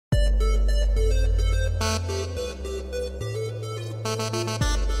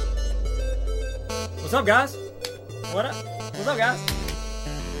What's up, guys? What up? What's up, guys?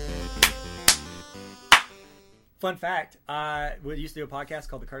 Fun fact, we used to do a podcast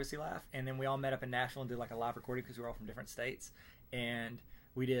called The Courtesy Laugh, and then we all met up in Nashville and did like a live recording because we were all from different states. And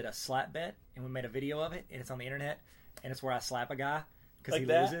we did a slap bet, and we made a video of it, and it's on the internet, and it's where I slap a guy because like he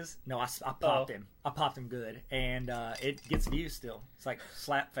that? loses. No, I popped him. I popped him good, and it gets views still. It's like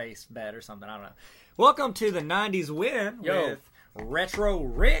slap face bet or something. I don't know. Welcome to the 90s Win with Retro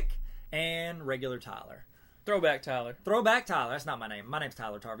Rick and Regular Tyler. Throwback Tyler. Throwback Tyler. That's not my name. My name's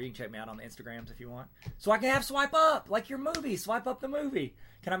Tyler Tarver. You can check me out on the Instagrams if you want. So I can have swipe up, like your movie. Swipe up the movie.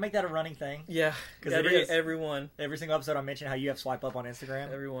 Can I make that a running thing? Yeah. Because it is. Everyone. Every single episode I mention how you have swipe up on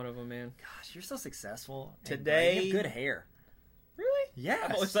Instagram. Every one of them, man. Gosh, you're so successful. Today. You have good hair. Really? Yes.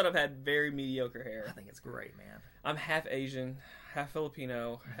 I've always thought I've had very mediocre hair. I think it's great, man. I'm half Asian, half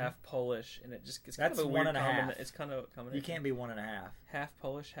Filipino, half Polish, and it's kind That's of a weird 1.5. It's kind of a combination. You can't be 1.5. Half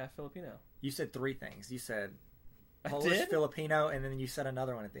Polish, half Filipino. You said three things. You said I Polish, did? Filipino, and then you said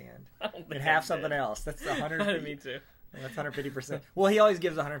another one at the end. I don't think And half I something did. else. That's 100. I didn't mean to. That's 150%. Well, he always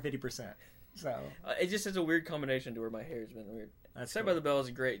gives 150%. So It just is a weird combination to where my hair's been weird. That's Saved cool. by the Bell is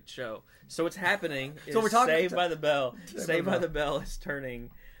a great show. So what's happening is So we're talking- Saved by the Bell. Saved Saved by by the the Bell is turning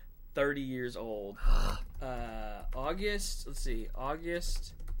 30 years old. August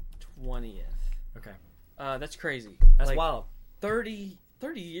 20th. Okay. That's crazy. That's Like, wild. 30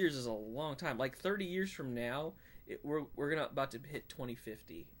 years is a long time. Like 30 years from now, we're about to hit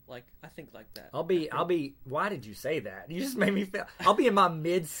 2050. Like I think like that. I'll be. Why did you say that? You just made me feel. I'll be in my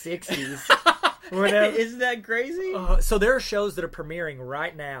mid 60s. Isn't that crazy? So there are shows that are premiering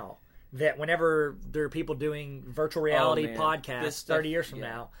right now that whenever there are people doing virtual reality man. podcasts This stuff, 30 years from yeah.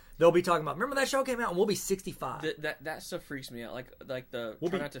 now, they'll be talking about, remember that show came out and we'll be 65. That stuff freaks me out. Like the We'll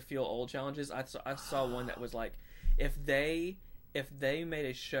try be- not to feel old challenges. I saw one that was like, if they made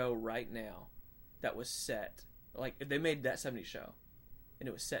a show right now that was set, like if they made that 70s show and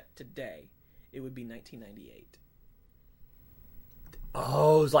it was set today, it would be 1998.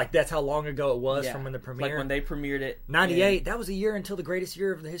 Oh, it's like that's how long ago it was Yeah. from when the premiere. Like when they premiered it. 98, that was a year until the greatest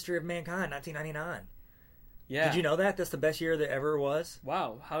year of the history of mankind, 1999. Yeah. Did you know that? That's the best year that ever was?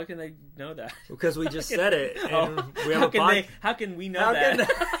 Wow. How can they know that? Because we just said it. And we have How can we know How that? can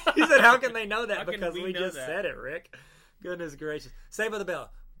he said, how can they know that? How can Because we we know just that? said it, Rick. Goodness gracious. Saved by the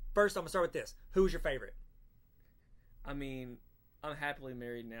Bell. First, I'm going to start with this. Who was your favorite? I mean, I'm happily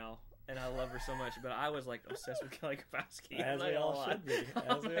married now, and I love her so much. But I was like obsessed with Kelly Kapowski. As we all should be.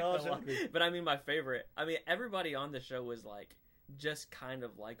 As we all should be. But I mean, my favorite. I mean, everybody on the show was like just kind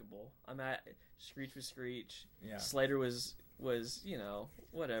of likable. I'm at Screech was Screech. Yeah. Slater was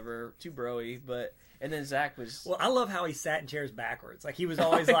whatever, too broy. But and then Zach was. Well, I love how he sat in chairs backwards. Like, he was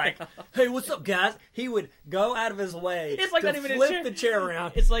always like, hey, what's up, guys? He would go out of his way It's like to not even a flip chair. the chair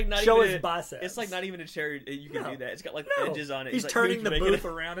around, It's like not show even his a, biceps. It's like not even a chair. You can No. do that. It's got like No. edges on it. He's like, turning the making booth it,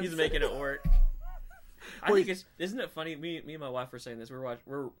 around and He's sitting. making it work. I Well, think isn't it funny? Me and my wife were saying this.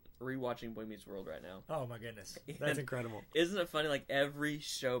 We're rewatching Boy Meets World right now. Oh, my goodness. That's And incredible. Isn't it funny? Like every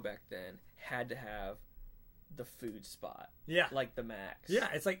show back then had to have the food spot. Yeah. Like the Max. Yeah,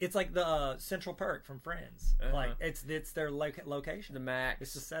 it's like the Central Perk from Friends. Uh-huh. Like, it's their location. The Max.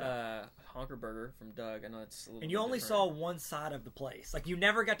 It's the setup. Honker Burger from Doug. I know it's a little. And you bit only different. saw one side of the place. Like, you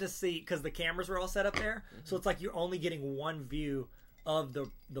never got to see, because the cameras were all set up there. Mm-hmm. So it's like you're only getting one view of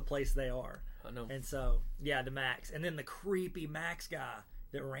the place they are. I know. And so, yeah, the Max. And then the creepy Max guy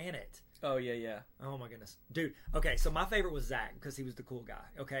that ran it. Oh yeah. Oh, my goodness. Dude, okay, so my favorite was Zach, because he was the cool guy.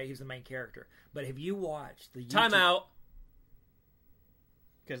 Okay, he was the main character. But have you watched the YouTube... Timeout.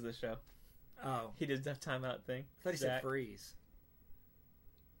 Because of the show, Oh, he did that timeout thing. I thought he said freeze.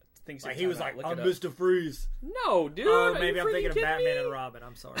 Thinks Like, he was like, Look I'm it up. Mr. Freeze. No, dude. Oh, are maybe you I'm thinking freaking of kidding Batman me? and Robin.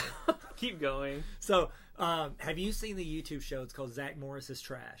 I'm sorry. Keep going. So, have you seen the YouTube show? It's called Zach Morris is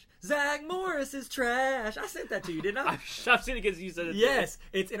Trash. Zach Morris is Trash. I sent that to you, didn't I? I've seen it because you said it. Yes,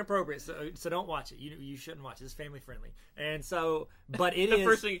 it's inappropriate, so don't watch it. You shouldn't watch it. It's family friendly. And so, but it The is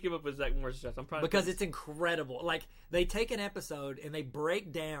first thing you came up with Zach Morris is I'm proud because it's incredible. Like, they take an episode and they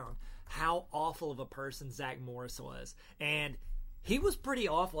break down how awful of a person Zach Morris was, and he was pretty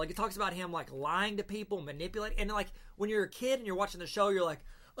awful. Like, it talks about him like lying to people, manipulating, and like when you're a kid and you're watching the show, you're like,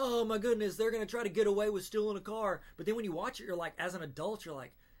 oh my goodness, they're gonna try to get away with stealing a car. But then when you watch it, you're like, as an adult, you're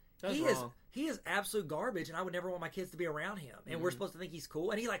like, That's he wrong. is absolute garbage, and I would never want my kids to be around him. And we're supposed to think he's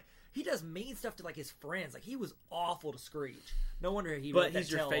cool, and he does mean stuff to like his friends. Like, he was awful to Screech. No wonder he. But wrote that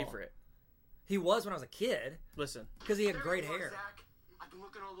he's your tell-all. favorite. He was when I was a kid Listen. because he had great hair. Zach, I've been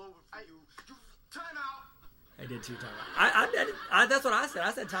looking all over for you. Time out. I did 2 timeout. I that's what I said.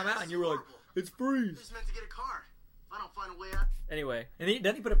 I said timeout, and you were like, It's freeze. Just meant to get a car. If I don't find a way out, Anyway, And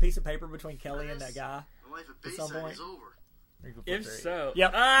doesn't he put a piece of paper between Kelly and that guy? my life at some Bayside point. is over. if so,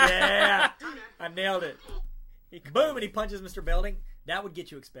 Yep. Yeah. Time in. I nailed it. Boom, and he punches Mr. Belding. That would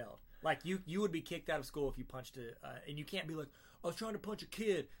get you expelled. Like, you would be kicked out of school if you punched and you can't be like, I was trying to punch a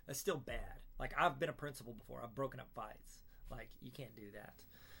kid. That's still bad. Like, I've been a principal before. I've broken up fights. Like, you can't do that.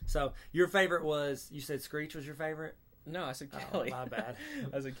 So, your favorite was, you said Screech was your favorite? no, I said Oh, Kelly. my bad.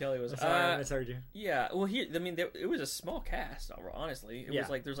 I said Kelly was. Sorry, I misheard you. Yeah, well, it was a small cast. Honestly, it Yeah. was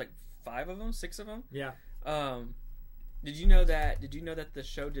like there's like 5 of them, 6 of them. Yeah. Did you know that? Did you know that the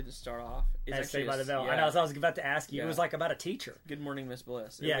show didn't start off? It's As Saved by the Bell. Yeah. I know, I was about to ask you. Yeah. It was like about a teacher. Good Morning, Miss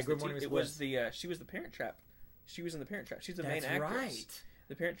Bliss. It Yeah, was Good the Morning, Miss It Bliss. was the she was the Parent Trap. She was in the Parent Trap. She's the That's main actress. right.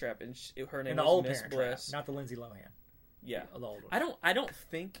 The Parent Trap, and her name In the was old Miss Parent Trap, Bliss. not the Lindsay Lohan. Yeah, The old one.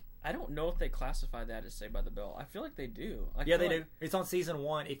 I don't know if they classify that as Saved by the Bell. I feel like they do. Yeah, they do. It's on season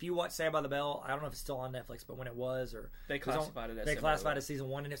 1. If you watch Saved by the Bell, I don't know if it's still on Netflix, but when it was, or They classified it as they Saved by the classified Bell. it as season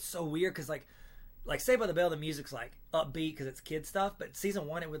 1, and it's so weird because like Saved by the Bell, the music's like upbeat because it's kid stuff, but season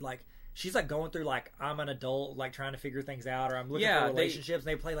 1 it would like she's like going through like I'm an adult like trying to figure things out, or I'm looking for relationships,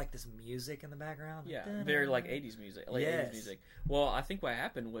 and they play like this music in the background. Yeah, very like 80s music, late 80s music. Well, I think what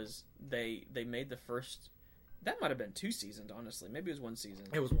happened was they made the first. That might have been 2 seasons, honestly. Maybe it was 1 season.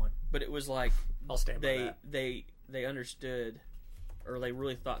 It was 1. But it was like I'll stand by that. they understood, or they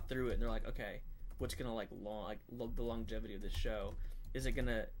really thought through it, and they're like, okay, what's gonna the longevity of this show? Is it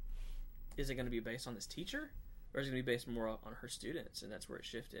gonna be based on this teacher, or is it gonna be based more on her students? And that's where it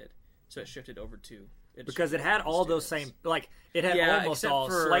shifted. So it shifted over to because it had all those same it had almost except all.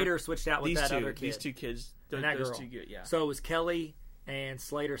 for Slater switched out with that other kid. These 2 kids, And that those girl. 2 good, yeah. So it was Kelly and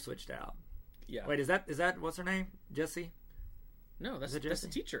Slater switched out. Yeah. Wait, is that what's her name? Jessie? No, that's it the Jesse?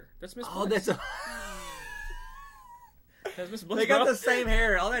 teacher. That's Miss. Oh, Bliss. that's That's Miss Bliss. they got bro. the same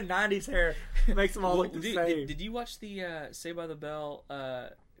hair. All that '90s hair makes them all look the same. Did you watch the Saved by the Bell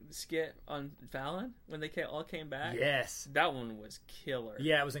skit on Fallon when they all came back? Yes. That one was killer.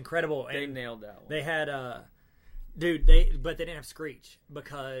 Yeah, it was incredible. They And nailed that one. they had but they didn't have Screech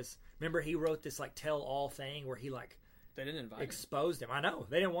because remember he wrote this like tell-all thing where he like They didn't invite him. exposed him. I know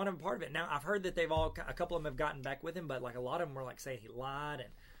they didn't want him part of it. Now I've heard that a couple of them have gotten back with him, but like a lot of them were like saying he lied and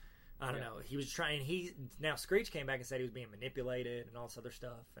I don't know. He was trying. Now Screech came back and said he was being manipulated and all this other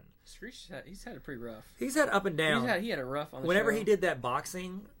stuff. And Screech, he's had it pretty rough. he's had up and down. He had it rough on the Whenever show. he did that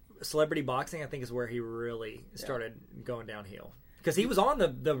celebrity boxing, I think is where he really started going downhill. Because he was on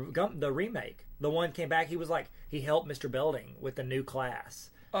the remake. The one came back. He was like he helped Mr. Belding with the new class.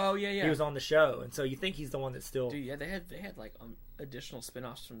 Oh yeah. He was on the show, and so you think he's the one that's still. Dude, yeah, they had like additional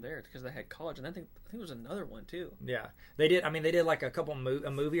spin-offs from there because they had college, and I think there was another one too. Yeah, they did. I mean, they did like a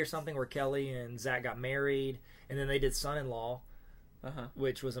movie or something where Kelly and Zach got married, and then they did Son-in-Law,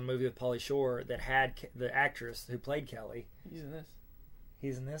 which was a movie with Pauly Shore that had the actress who played Kelly. He's in this.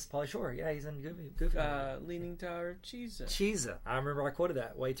 He's in this. Pauly Shore. Yeah, he's in Goofy. Leaning Tower Cheesa. Cheesa. I remember I quoted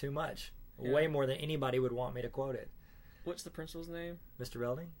that way too much. Yeah. Way more than anybody would want me to quote it. What's the principal's name? Mr.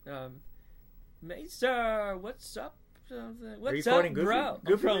 Belding? Mesa, what's up? What's you quoting up, Goofy? bro?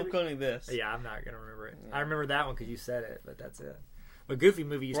 Goofy I'm movie? quoting this. Yeah, I'm not going to remember it. I remember that one because you said it, but that's it. But Goofy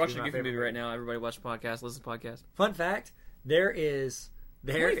movie used We're to be watching my a Goofy favorite movie right now. Everybody watch the podcast, listen to the podcast. Fun fact, How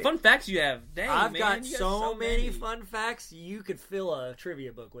many fun facts you have? Dang, I've man, got you so many fun facts. You could fill a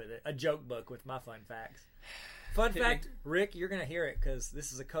trivia book with it, a joke book with my fun facts. Fun fact, Rick, you're gonna hear it because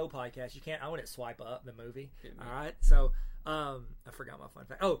this is a co-podcast. You can't. I wouldn't swipe up the movie. All right, so I forgot my fun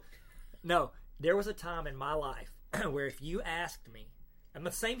fact. Oh no, there was a time in my life where if you asked me, I'm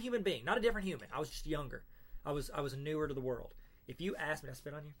the same human being, not a different human. I was just younger. I was newer to the world. If you asked me, did I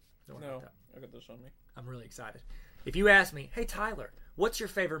spit on you? No, I got this on me. I'm really excited. If you asked me, hey Tyler, what's your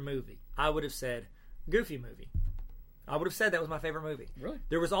favorite movie? I would have said Goofy movie. I would have said that was my favorite movie. Really?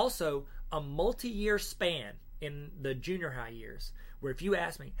 There was also a multi-year span in the junior high years where if you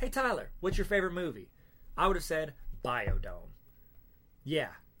asked me, hey Tyler, what's your favorite movie? I would have said Biodome. Yeah.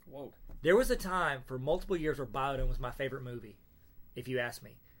 Whoa. There was a time for multiple years where Biodome was my favorite movie, if you ask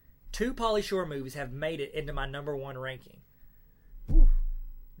me. 2 Pauly Shore movies have made it into my number 1 ranking. Whew.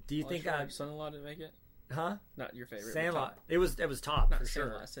 Do you think Son-in-Law didn't make it? Huh? Not your favorite. Sandlot. It was top Not for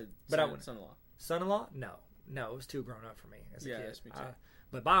Sandlot, sure. I said But I wouldn't. Son-in-law. Son-in-Law? No, it was too grown up for me as a kid. Yes, me too.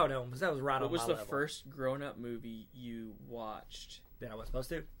 But Biodome, that was right on my What was level. the first grown-up movie you watched? That I was supposed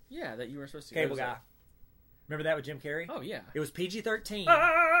to? Yeah, that you were supposed to. Cable Guy. Remember that with Jim Carrey? Oh yeah. It was PG-13.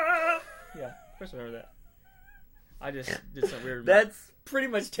 Yeah, of course I remember that. I just did something weird. That's pretty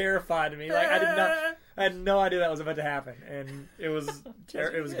much terrifying to me. Like I had no idea that was about to happen, and it was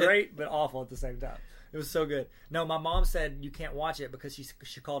it was great but awful at the same time. It was so good. No, my mom said you can't watch it because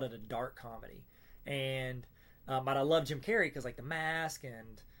she called it a dark comedy, and but I love Jim Carrey because like The Mask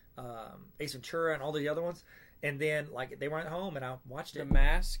and Ace Ventura and all the other ones. And then like they went home and I watched it. The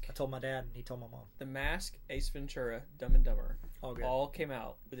Mask. I told my dad and he told my mom. The Mask, Ace Ventura, Dumb and Dumber, All good. all came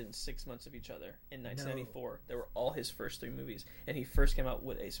out within 6 months of each other in 1994. They were all his first 3 movies, and he first came out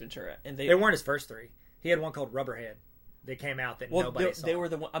with Ace Ventura. And they weren't his first 3. He had one called Rubberhead. They came out that nobody saw. They were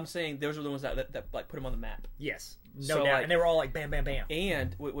the one. I'm saying those were the ones that like put him on the map. Yes, no So, doubt. like, and they were all like bam, bam, bam.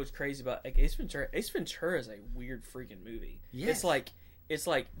 And what was crazy about like Ace Ventura is a weird freaking movie. Yes. It's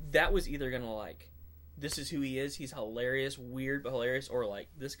like that was either gonna like, this is who he is. He's hilarious, weird but hilarious, or like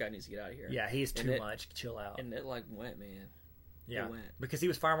this guy needs to get out of here. Yeah, he's too much. Chill out. And it like went, man. Yeah, it went. Because he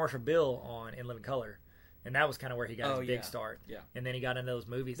was Fire Marshal Bill on In Living Color, and that was kind of where he got his big start. Yeah, and then he got into those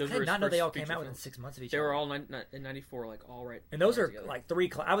movies. Those I did not know they all came out films. within 6 months of each They other. were all in '94, like all right. And those all are together. like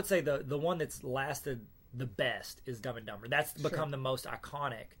 3. I would say the one that's lasted the best is Dumb and Dumber. That's become the most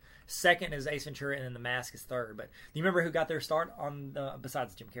iconic. Second is Ace Ventura, and then The Mask is third. But do you remember who got their start on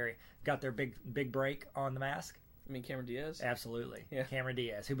besides Jim Carrey, got their big break on The Mask? I mean, Cameron Diaz. Absolutely, Yeah. Cameron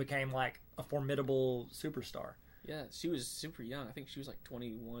Diaz, who became like a formidable superstar. Yeah, she was super young. I think she was like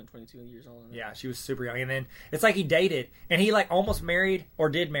 21, 22 years old. Yeah, she was super young. And then it's like he dated, and he like almost married or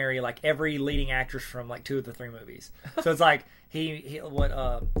did marry like every leading actress from like 2 of the 3 movies. So it's like the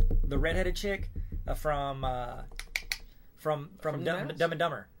redheaded chick from Dumb and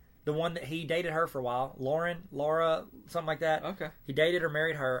Dumber. The one that he dated her for a while, Laura, something like that. Okay. He dated or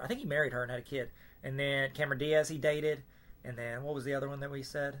married her. I think he married her and had a kid. And then Cameron Diaz he dated. And then what was the other one that we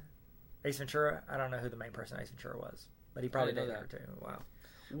said? Ace Ventura. I don't know who the main person Ace Ventura was, but he probably dated her too. Wow.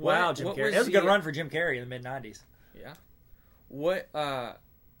 Wow, Jim Carrey. It was a good run for Jim Carrey in the mid '90s. Yeah. What?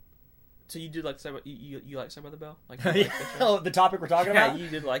 So you did like you like Saved by the Bell? Like, Oh, the topic we're talking about? Yeah, you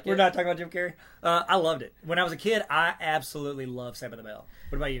did like it. We're not talking about Jim Carrey. I loved it when I was a kid. I absolutely loved Saved by the Bell.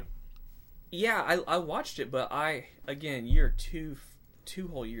 What about you? Yeah, I watched it, but you're two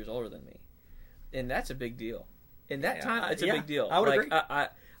whole years older than me, and that's a big deal. In that time, it's a big deal. I would agree.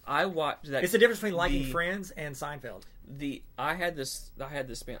 I watched that. It's the difference between liking Friends and Seinfeld. I had this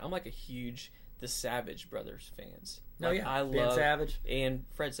fan. I'm like a huge The Savage Brothers fans. Like, I love Ben Savage and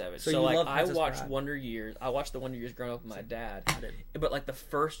Fred Savage. So So you like love I Princess watched Bride. Wonder Years. I watched the Wonder Years growing up with my dad. I did. But like the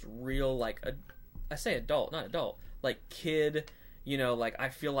first real like I say adult, not adult, like kid. You know, like I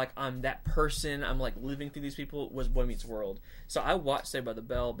feel like I'm that person. I'm like living through these people. Was Boy Meets World. So I watched Saved by the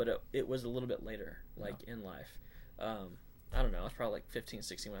Bell, but it was a little bit later, like in life. I don't know. I was probably like 15,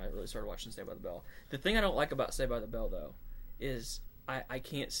 16 when I really started watching Saved by the Bell. The thing I don't like about Saved by the Bell, though, is I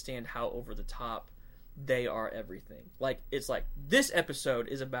can't stand how over the top they are everything. Like, it's like, this episode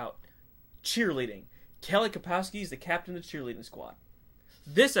is about cheerleading. Kelly Kapowski is the captain of the cheerleading squad.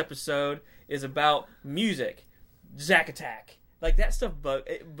 This episode is about music. Zack Attack. Like, that stuff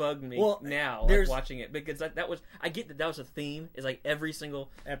bugged me now, like, watching it. Because that was... I get that was a theme. It's like every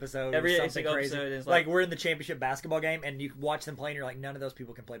single... episode. Every something single crazy. episode is like we're in the championship basketball game, and you watch them play, and you're like, none of those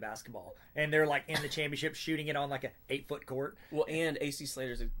people can play basketball. And they're like in the championship shooting it on like a 8-foot court. Well, and AC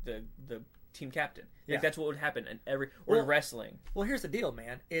Slater's the team captain. Like, Yeah. that's what would happen in in wrestling. Well, here's the deal,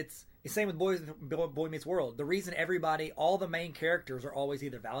 man. It's the same with Boy Meets World. The reason all the main characters are always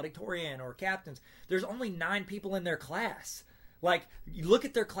either valedictorian or captains, there's only 9 people in their class. Like, you look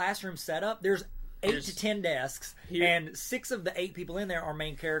at their classroom setup, there's 8 to 10 desks, and 6 of the 8 people in there are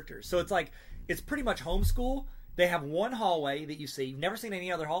main characters. So it's like, it's pretty much homeschool. They have one hallway that you see. You've never seen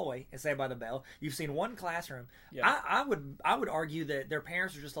any other hallway in Saved by the Bell. You've seen one classroom. Yeah. I would argue that their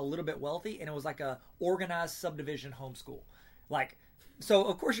parents were just a little bit wealthy, and it was like a organized subdivision homeschool. Like, so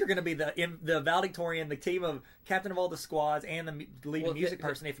of course you're going to be the valedictorian, the team of captain of all the squads, and the lead music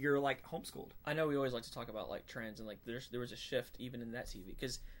person if you're like homeschooled. I know we always like to talk about like trends, and like there was a shift even in that TV,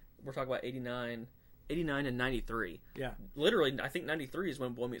 because we're talking about 89 and 93. Yeah. Literally, I think 93 is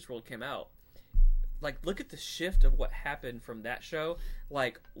when Boy Meets World came out. Like, look at the shift of what happened from that show.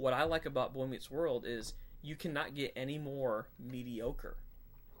 Like, what I like about Boy Meets World is you cannot get any more mediocre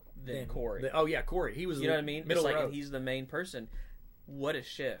than Corey. Corey. He was, you know what I mean? Middle it's like, road. And he's the main person. What a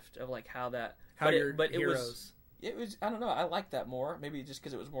shift of like how heroes. It was. I don't know. I like that more. Maybe just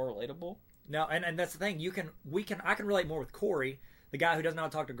because it was more relatable. No, and that's the thing. I can relate more with Corey, the guy who doesn't know how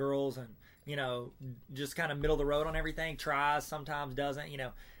to talk to girls, and just kind of middle of the road on everything. Tries, sometimes doesn't.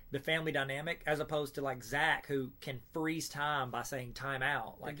 The family dynamic, as opposed to like Zach, who can freeze time by saying time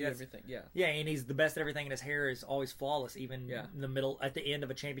out. Like everything, yeah. Yeah, and he's the best at everything, and his hair is always flawless, even in the middle, at the end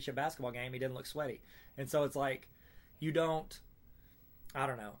of a championship basketball game, he doesn't look sweaty. And so it's like, I don't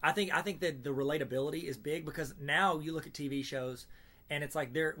know. I think that the relatability is big, because now you look at TV shows, and it's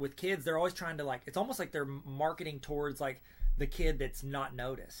like they're with kids. They're always trying to like. It's almost like they're marketing towards like the kid that's not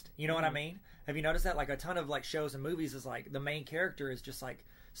noticed. You know what I mean? Have you noticed that? Like a ton of like shows and movies is like the main character is just like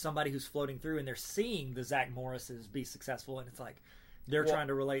somebody who's floating through, and they're seeing the Zach Morrises be successful, and it's like they're trying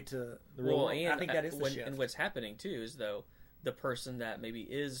to relate to the real world. And I think that is the shift. And what's happening too is though the person that maybe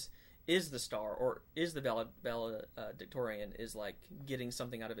is the star or is the valedictorian is like getting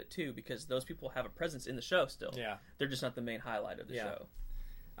something out of it too, because those people have a presence in the show still. Yeah, they're just not the main highlight of the show.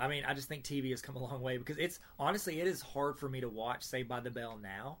 I mean, I just think TV has come a long way, because it's honestly, it is hard for me to watch Saved by the Bell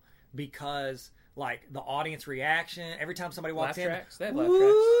now, because like the audience reaction every time somebody walks laugh in, tracks. They have laugh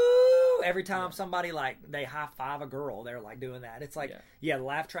tracks. every time somebody like they high five a girl, they're like doing that. It's like the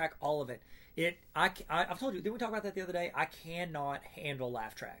laugh track, all of it. I've told you, did we talk about that the other day? I cannot handle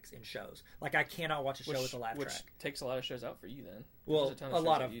laugh tracks in shows. Like I cannot watch a show with a laugh track. Which takes a lot of shows out for you then. Well, it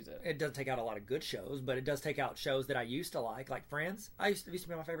does take out a lot of good shows, but it does take out shows that I used to like Friends. Used to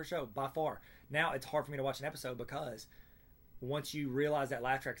be my favorite show by far. Now it's hard for me to watch an episode, because once you realize that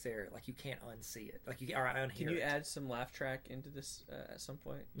laugh track's there, like you can't unsee it. Like you or unhear it. Can you add some laugh track into this at some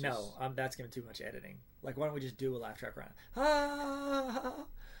point? No, that's going to be too much editing. Like why don't we just do a laugh track round? Ah,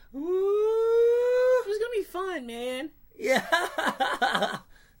 ooh. It was gonna be fun, man. Yeah,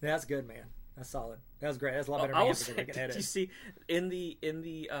 that's good, man. That's solid. That was great. That's a lot better than we can edit. Did you see in the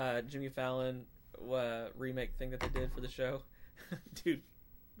Jimmy Fallon remake thing that they did for the show? Dude,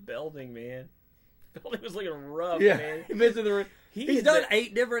 Belding, man. Belding was looking rough, man. He's done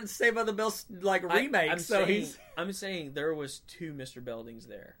 8 different Saved by the Bell like remakes. I'm saying there was 2 Mr. Beldings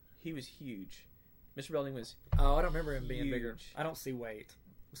there. He was huge. Mr. Belding was. Oh, I don't remember him being huge. bigger. I don't see weight,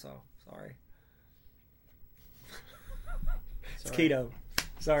 so sorry. It's keto.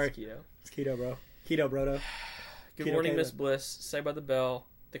 Sorry. It's keto, bro. Keto, brodo. Good Morning, Miss Bliss. Saved by the Bell.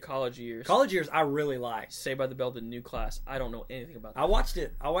 The College Years. College Years, I really liked. Saved by the Bell. The New Class. I don't know anything about that. I watched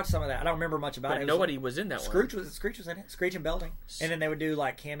it. I watched some of that. I don't remember much about but it. Nobody was in that Screech one. Screech was in it. Screech and Belding, and then they would do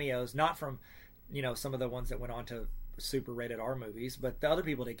like cameos, not from, some of the ones that went on to super rated R movies, but the other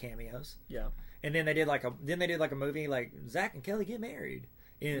people did cameos. Yeah. And then they did like a movie like Zack and Kelly Get Married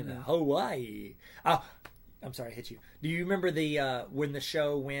in Hawaii. Oh, I'm sorry, I hit you. Do you remember the when the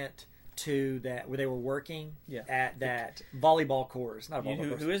show went to that where they were working at that volleyball course? Not a volleyball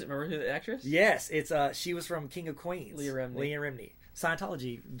course. Who is it? Remember who the actress? Yes, it's she was from King of Queens. Leah Remini.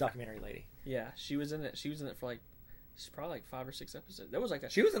 Scientology documentary lady. Yeah, she was in it. She was in it for like probably like 5 or 6 episodes. That was like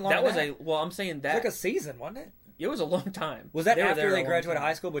she was in long. That was I'm saying that it was like a season, wasn't it? It was a long time. Was that after they graduated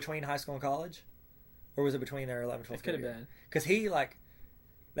high school, between high school and college? Or was it between their 11th, 12th? It could have been. Because he, like,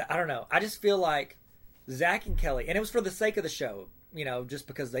 I don't know. I just feel like Zack and Kelly, and it was for the sake of the show, just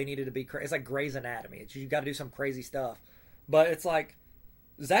because they needed to be crazy. It's like Grey's Anatomy. You got to do some crazy stuff. But it's like,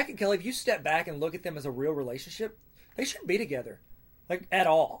 Zack and Kelly, if you step back and look at them as a real relationship, they shouldn't be together. Like, at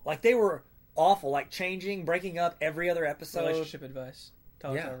all. Like, they were awful. Like, breaking up every other episode. Relationship advice.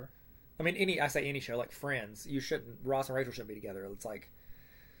 Tell us over. I mean, I say any show, like Friends, Ross and Rachel shouldn't be together. It's like,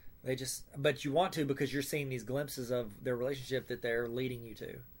 but you want to, because you're seeing these glimpses of their relationship that they're leading you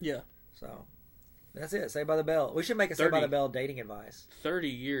to. Yeah. So, that's it. Saved by the Bell. We should make a Saved by the Bell dating advice. 30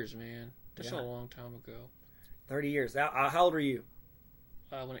 years, man. That's a long time ago. 30 years. How old are you?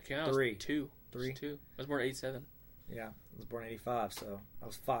 When it came out, 3. I was 2. 3? 2. I was born in 87. Yeah. I was born in 85, so I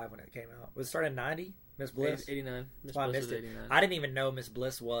was 5 when it came out. Was it started in 90? Miss Bliss? 89. Miss Bliss was 89. I didn't even know Miss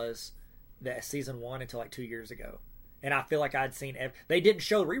Bliss was that season 1 until like 2 years ago. And I feel like I'd seen they didn't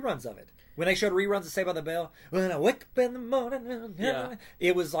show reruns of it. When they showed reruns of Saved by the Bell, when I wake up in the morning,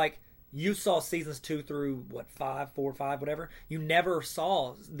 it was like you saw seasons 2 through 4 or 5, whatever. They never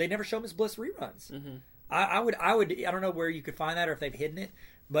showed Miss Bliss reruns. Mm-hmm. I don't know where you could find that or if they've hidden it,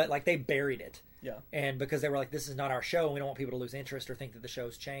 but like they buried it. Yeah. And because they were like, this is not our show, and we don't want people to lose interest or think that the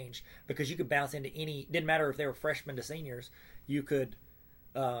show's changed, because you could bounce into didn't matter if they were freshmen to seniors, you could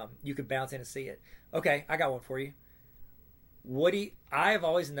bounce in and see it. Okay, I got one for you. I have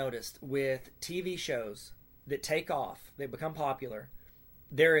always noticed with TV shows that take off, they become popular,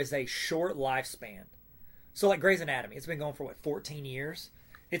 there is a short lifespan. So like Grey's Anatomy, it's been going for 14 years.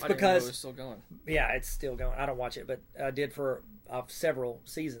 It's because didn't know it was still going. Yeah, it's still going. I don't watch it, but I did for several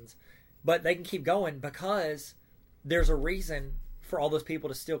seasons. But they can keep going because there's a reason for all those people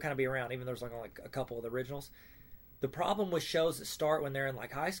to still kind of be around, even though there's like a couple of the originals. The problem with shows that start when they're in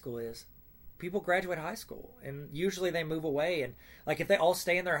like high school is people graduate high school, and usually they move away, and like if they all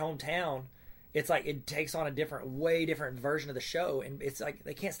stay in their hometown, it's like it takes on a way different version of the show, and it's like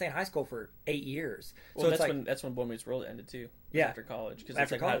they can't stay in high school for 8 years. Well, so that's when Boy Meets World ended too. Yeah, after college, because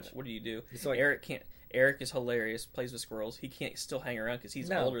after it's like, college, what do you do? Like, Eric is hilarious, plays with squirrels. He can't still hang around because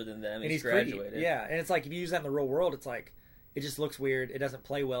he's older than them. And he's graduated. Yeah, and it's like if you use that in the real world, it's like it just looks weird. It doesn't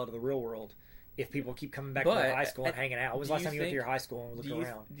play well to the real world if people keep coming back to their high school and hanging out. When was the last time you went to your high school and looked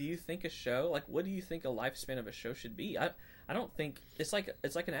around? Do you think a show, like, what do you think a lifespan of a show should be? I don't think it's like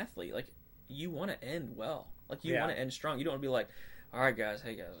an athlete. Like, you want to end well. Like, you want to end strong. You don't want to be like, all right, guys,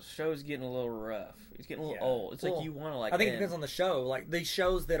 hey guys, the show's getting a little rough. It's getting a little old. It's like you want to like. I think it depends on the show. Like these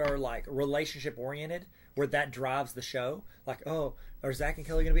shows that are like relationship oriented, where that drives the show. Like, oh, are Zach and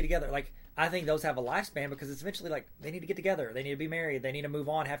Kelly going to be together? Like, I think those have a lifespan because it's eventually like they need to get together, they need to be married, they need to move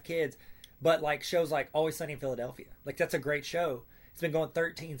on, have kids. But like shows like Always Sunny in Philadelphia, like that's a great show. It's been going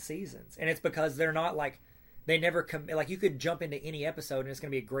 13 seasons, and it's because they're not like. They never come like you could jump into any episode and it's going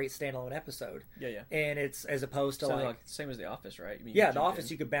to be a great standalone episode. Yeah. And it's as opposed to like same as The Office, right? I mean, The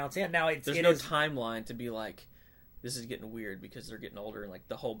Office you could bounce in. Now there's no timeline to be like this is getting weird because they're getting older and like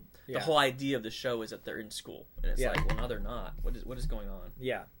the whole idea of the show is that they're in school and it's like well no they're not. What is going on?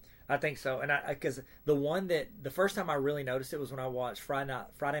 Yeah, I think so. And because the first time I really noticed it was when I watched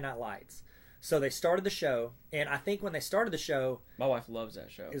Friday Night Lights. So they started the show, and I think when they started the show... My wife loves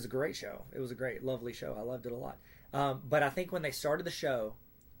that show. It was a great show. It was a great, lovely show. I loved it a lot. But I think when they started the show,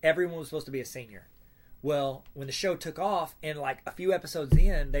 everyone was supposed to be a senior. Well, when the show took off, and like a few episodes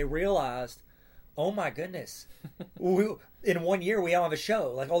in, they realized, oh my goodness, in 1 year we all have a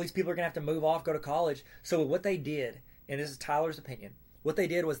show. Like all these people are going to have to move off, go to college. So what they did, and this is Tyler's opinion, what they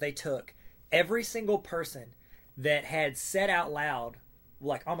did was they took every single person that had said out loud,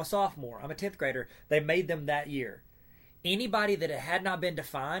 like, I'm a sophomore, I'm a 10th grader, they made them that year. Anybody that it had not been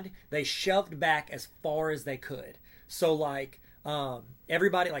defined, they shoved back as far as they could. So, like,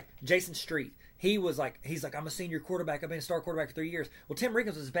 everybody, like Jason Street, he's like, I'm a senior quarterback, I've been a star quarterback for 3 years. Well, Tim Riggins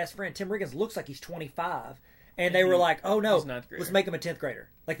was his best friend. Tim Riggins looks like he's 25. And they were like, oh no, let's make him a 10th grader.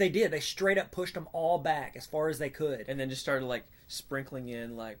 Like they did. They straight up pushed them all back as far as they could. And then just started, like, sprinkling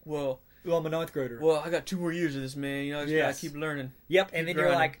in, like, well, I'm a 9th grader. Well, I got 2 more years of this, man. You know, I just gotta keep learning. Yep, and then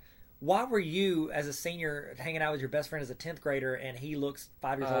you're like, why were you, as a senior, hanging out with your best friend as a 10th grader, and he looks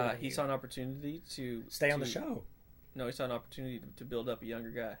 5 years older than you? He saw an opportunity to... Stay on the show. No, he saw an opportunity to build up a younger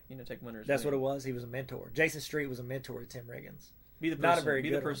guy. You know, take him under his That's wing. what it was. He was a mentor. Jason Street was a mentor to Tim Riggins. Be the person, Not a very be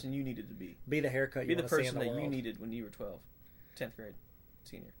good the person one. you needed to be. Be the haircut you want to see in the world. Be the person that you needed when you were 12. 10th grade.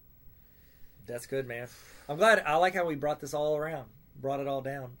 Senior. That's good, man. I'm glad. I like how we brought this all around. Brought it all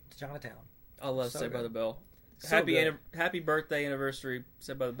down to Chinatown. I love Saved by the Bell. So happy birthday anniversary,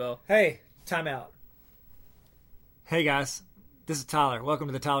 Saved by the Bell. Hey, time out. Hey, guys. This is Tyler. Welcome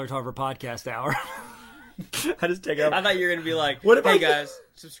to the Tyler Tarver Podcast Hour. I just take up. I thought you were going to be like, hey, guys,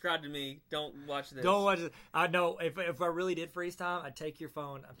 subscribe to me. Don't watch this. Don't watch it. I know. If I really did freeze time, I'd take your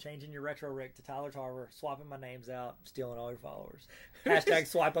phone. I'm changing your retro rig to Tyler Tarver, swapping my names out, stealing all your followers. Hashtag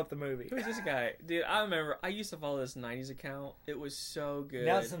swipe up the movie. Who's this guy? Dude, I remember. I used to follow this 90s account. It was so good.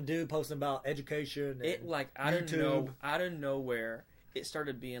 Now some dude posting about education and it, like, out of nowhere, it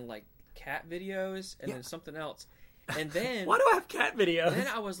started being, like, cat videos and then something else. And then... Why do I have cat videos? Then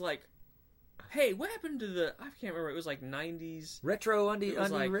I was like, hey, what happened to the... I can't remember. It was like 90s... Retro undie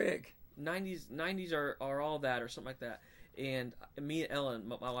like rig. 90s are all that or something like that. And me and Ellen,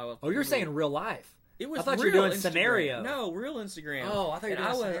 my wife... Oh, you're saying real life. It was I thought real you were doing Instagram. scenario. No, real Instagram. Oh, I thought you were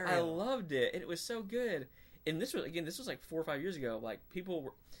doing scenario. I loved it. And it was so good. And this was like 4 or 5 years ago. Like,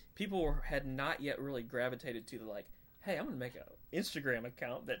 people had not yet really gravitated to the, like, hey, I'm going to make an Instagram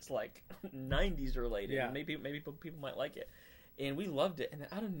account that's, like, 90s related. Yeah. And maybe people might like it. And we loved it. And then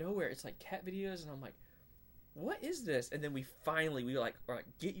out of nowhere, it's like cat videos. And I'm like, what is this? And then we were like, all right,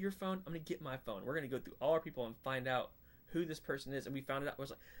 get your phone. I'm going to get my phone. We're going to go through all our people and find out who this person is. And we found it out. Was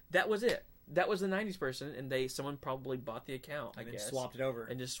like, that was it. That was the 90s person. And someone probably bought the account, I guess. Swapped it over.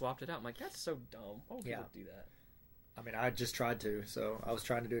 And just swapped it out. I'm like, that's so dumb. Why would people do that? I mean, I just tried to, so I was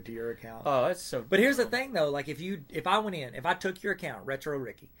trying to do it to your account. Oh, that's so. But here's the thing, though. Like, if I took your account, Retro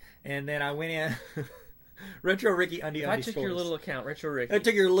Ricky, and then I went in, Retro Ricky Undie. If I took your little account, Retro Ricky. I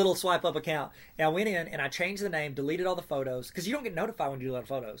took your little swipe up account, and I went in and I changed the name, deleted all the photos because you don't get notified when you delete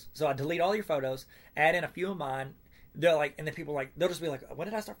photos. So I delete all your photos, add in a few of mine. They're like, and then people they'll just be like, when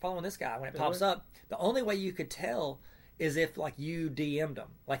did I start following this guy? When it pops up, the only way you could tell is if like you DM'd them,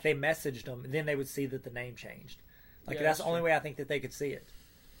 like they messaged them, and then they would see that the name changed. Like, that's the only way I think that they could see it.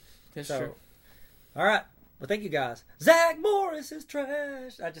 That's true. All right. Well, thank you, guys. Zach Morris is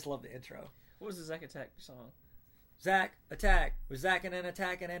trash. I just love the intro. What was the Zack Attack song? Zack Attack. We're Zacking and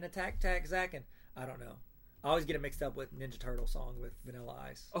attacking and attack, Zacking. I don't know. I always get it mixed up with Ninja Turtle song with Vanilla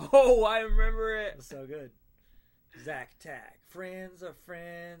Ice. Oh, I remember it. It's so good. Zack Attack. Friends are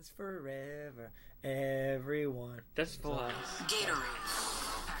friends forever. Everyone. That's fun. Gatorade.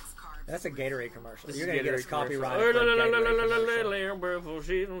 That's a Gatorade commercial. You're going to get a copyright. And And that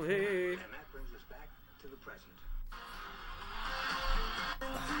brings us back to the present.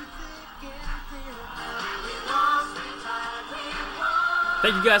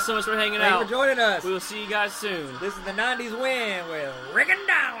 Thank you guys so much for hanging Thank you out. for joining us. We will see you guys soon. This is the 90s Win with Rick and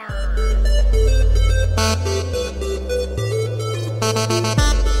Dollar.